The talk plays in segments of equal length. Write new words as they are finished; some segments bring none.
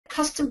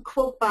custom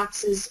quote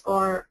boxes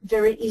are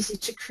very easy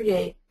to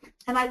create.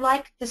 And I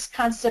like this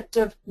concept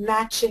of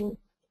matching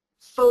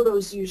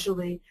photos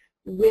usually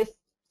with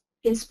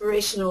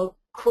inspirational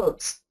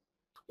quotes.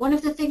 One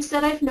of the things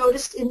that I've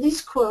noticed in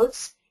these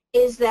quotes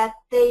is that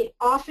they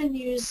often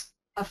use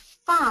a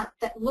font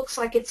that looks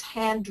like it's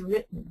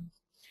handwritten.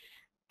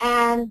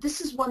 And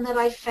this is one that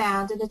I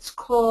found, and it's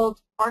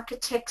called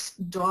Architect's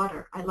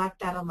Daughter. I like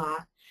that a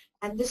lot.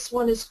 And this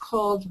one is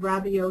called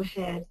Rabio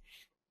Head.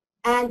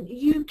 And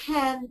you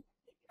can,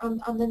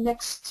 on the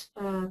next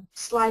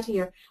slide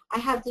here, I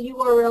have the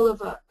URL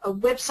of a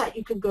website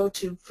you can go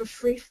to for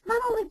free,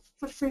 not only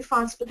for free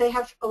fonts, but they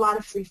have a lot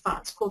of free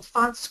fonts called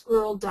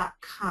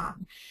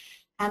fontsquirrel.com.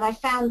 And I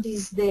found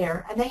these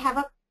there. And they have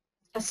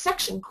a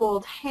section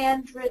called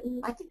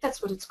Handwritten, I think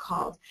that's what it's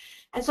called.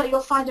 And so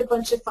you'll find a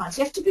bunch of fonts.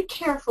 You have to be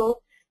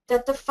careful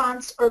that the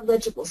fonts are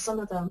legible. Some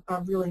of them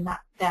are really not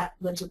that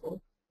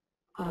legible.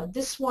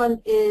 This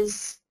one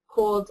is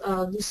called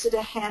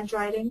Lucida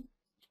Handwriting,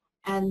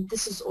 and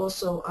this is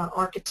also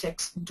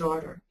Architect's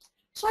Daughter.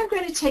 So I'm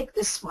going to take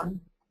this one.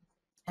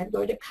 I'm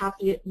going to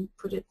copy it and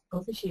put it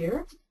over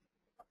here.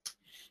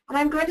 And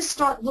I'm going to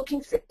start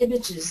looking for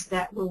images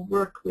that will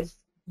work with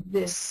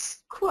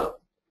this quote.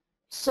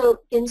 So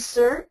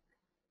insert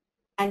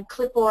and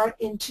Clipart.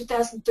 In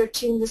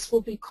 2013, this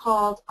will be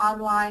called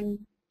Online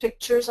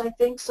Pictures, I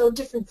think. So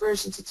different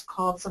versions, it's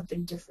called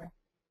something different.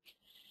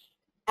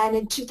 And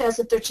in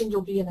 2013,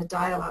 you'll be in a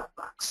dialog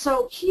box.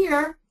 So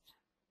here,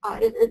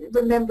 it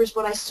remembers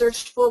what I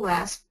searched for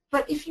last.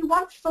 But if you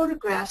want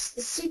photographs,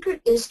 the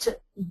secret is to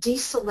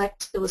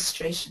deselect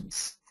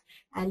illustrations.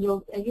 And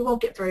you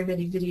won't get very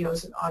many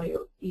videos and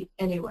audio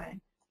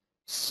anyway.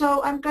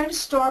 So I'm going to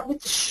start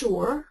with the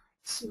shore.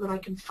 See what I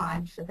can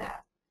find for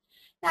that.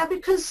 Now,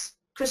 because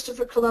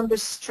Christopher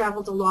Columbus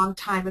traveled a long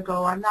time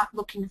ago, I'm not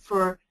looking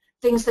for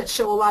things that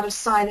show a lot of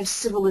sign of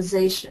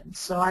civilization.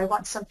 So I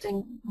want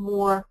something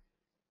more,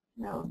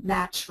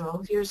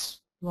 natural.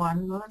 Here's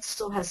one. Well, it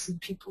still has some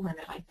people in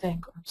it, I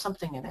think, or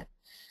something in it.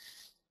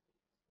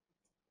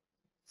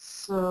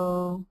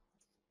 So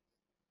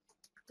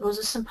those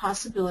are some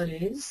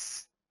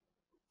possibilities.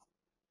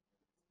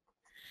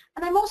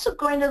 And I'm also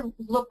going to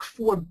look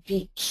for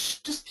beach,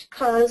 just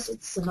because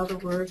it's another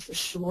word for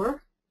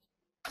shore,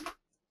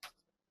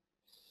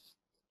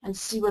 and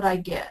see what I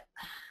get.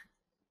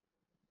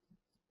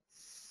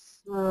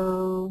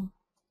 So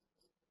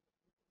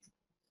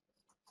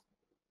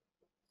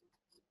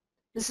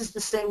this is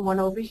the same one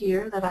over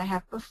here that I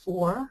have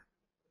before,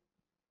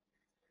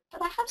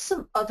 but I have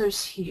some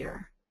others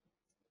here.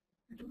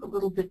 They're a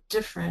little bit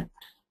different,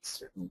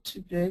 certainly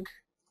too big.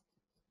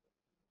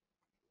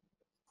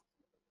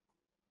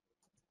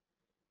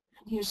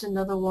 Here's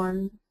another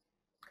one,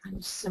 kind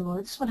of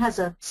similar. This one has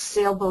a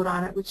sailboat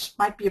on it, which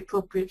might be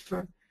appropriate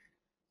for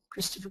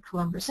Christopher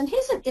Columbus. And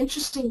here's an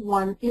interesting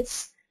one.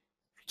 It's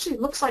actually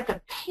looks like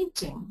a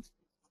painting,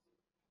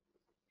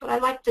 but I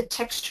like the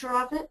texture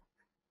of it.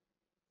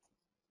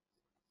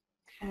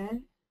 Okay.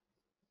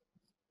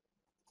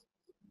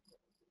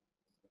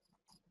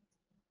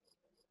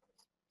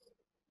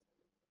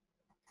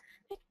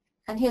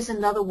 And here's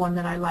another one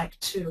that I like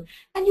too.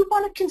 And you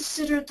want to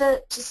consider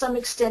to some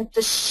extent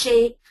the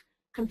shape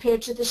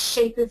compared to the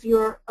shape of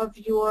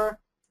your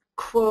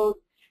quote.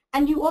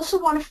 And you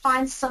also want to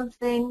find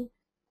something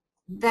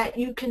that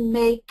you can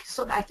make,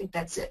 so I think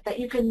that's it, that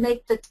you can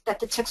make that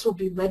the text will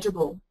be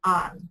legible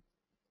on.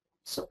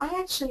 So I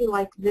actually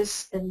like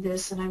this and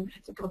this, and I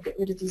think I'll get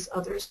rid of these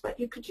others, but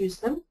you could use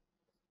them.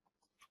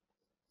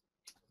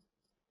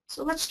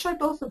 So let's try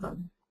both of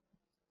them.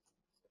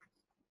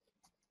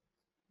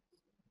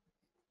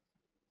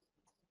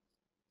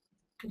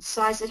 You can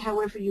size it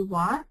however you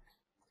want.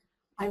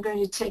 I'm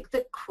going to take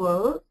the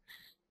quote,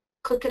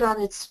 click it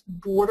on its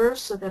border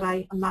so that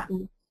I'm not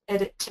in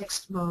edit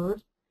text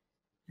mode,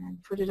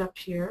 and put it up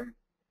here.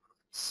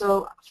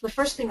 So the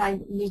first thing I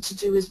need to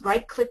do is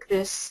right-click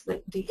this,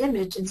 the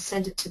image, and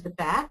send it to the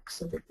back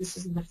so that this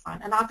is in the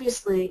front. And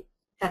obviously,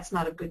 that's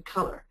not a good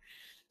color.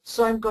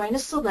 So I'm going to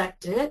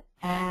select it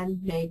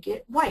and make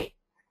it white.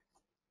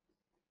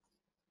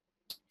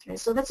 Okay,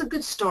 so that's a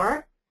good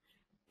start.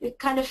 It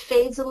kind of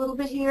fades a little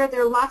bit here.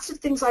 There are lots of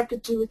things I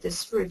could do with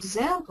this. For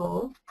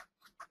example,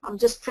 I'm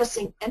just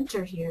pressing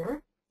Enter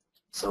here,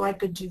 so I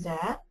could do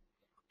that.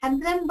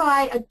 And then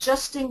by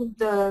adjusting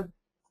the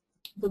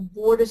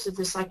borders of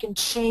this, I can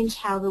change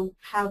how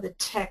the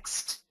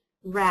text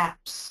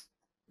wraps.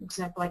 For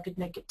example, I could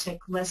make it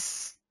take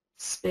less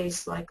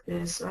space like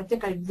this, or I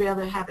think I'd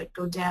rather have it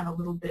go down a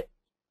little bit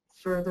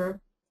further,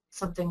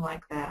 something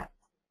like that.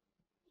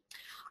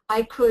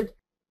 I could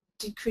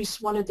decrease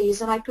one of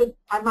these, and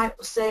I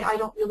might say I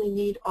don't really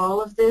need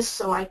all of this,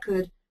 so I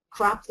could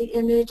crop the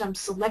image. I'm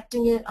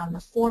selecting it on the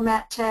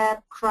Format tab,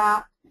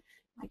 crop.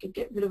 I could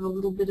get rid of a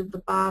little bit of the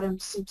bottom.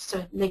 Seems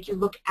to make you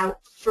look out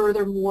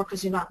further more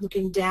because you're not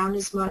looking down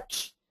as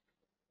much.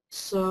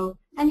 So,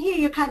 and here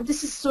you're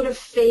this is sort of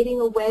fading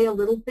away a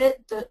little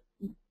bit,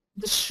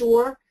 the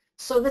shore.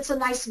 So that's a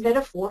nice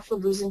metaphor for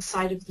losing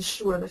sight of the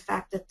shore, the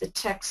fact that the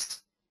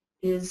text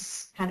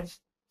is kind of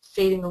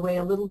fading away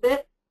a little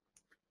bit.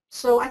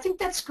 So I think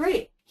that's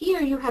great.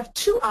 Here you have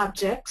two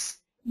objects.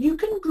 You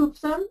can group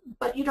them,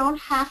 but you don't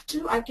have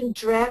to. I can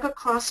drag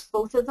across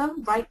both of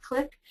them,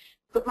 right-click,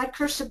 put my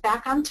cursor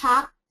back on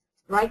top,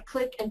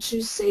 right-click, and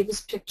choose Save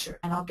as Picture,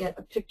 and I'll get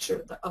a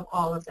picture of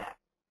all of that.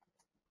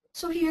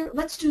 So here,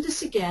 let's do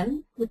this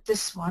again with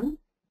this one.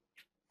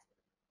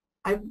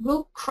 I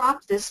will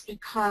crop this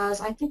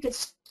because I think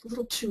it's a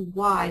little too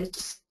wide. It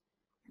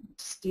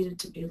just needed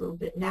to be a little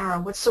bit narrow.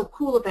 What's so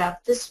cool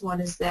about this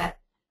one is that,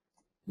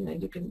 you know,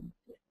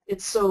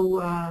 it's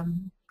so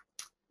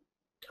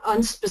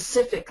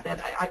unspecific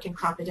that I can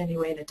crop it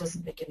anyway, and it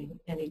doesn't make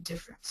any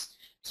difference.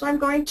 So I'm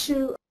going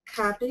to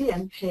copy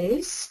and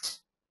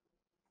paste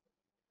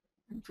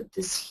and put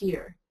this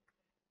here.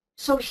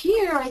 So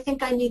here I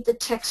think I need the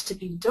text to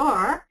be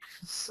dark,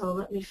 so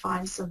let me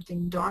find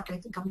something dark. I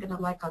think I'm going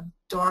to like a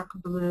dark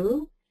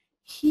blue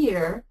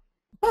here,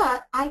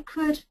 but I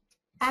could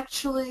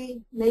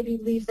actually maybe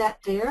leave that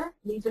there,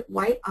 leave it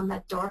white on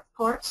that dark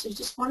part. So you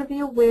just want to be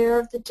aware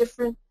of the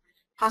different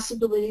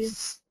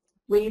possibilities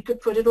where you could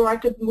put it, or I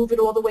could move it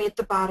all the way at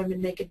the bottom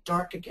and make it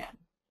dark again.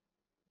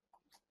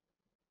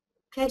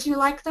 Okay, do you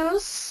like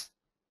those?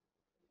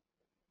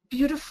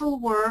 Beautiful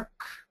work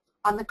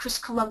on the Chris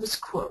Columbus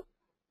quote.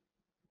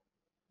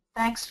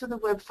 Thanks for the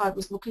web file. I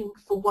was looking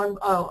for one,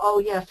 oh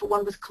yeah, for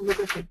one with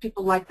calligraphy.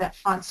 People like that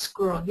font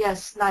scroll.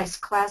 Yes, nice,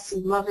 classy,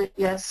 love it.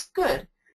 Yes, good.